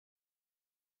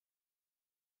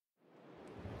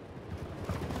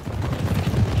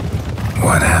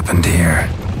happened here?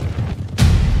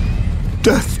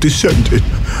 Death descended.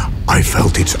 I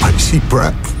felt its icy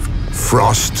breath.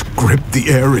 Frost gripped the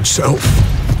air itself.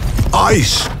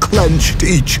 Ice clenched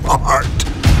each heart.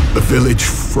 The village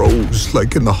froze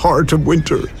like in the heart of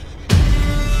winter.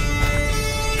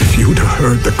 If you'd have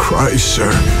heard the cries,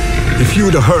 sir, if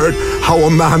you'd have heard how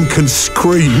a man can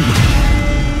scream.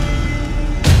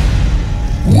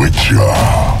 Witcher,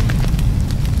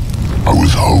 I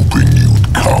was hoping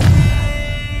you'd come.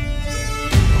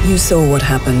 You saw what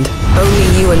happened.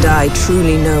 Only you and I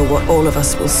truly know what all of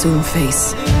us will soon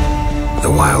face. The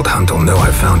Wild Hunt will know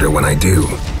I found her when I do.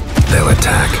 They'll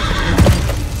attack.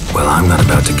 Well, I'm not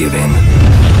about to give in.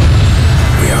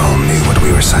 We all knew what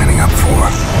we were signing up for.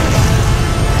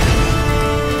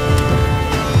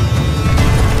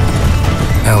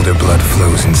 Elder blood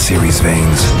flows in Ciri's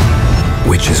veins,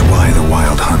 which is why the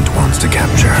Wild Hunt wants to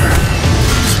capture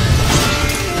her.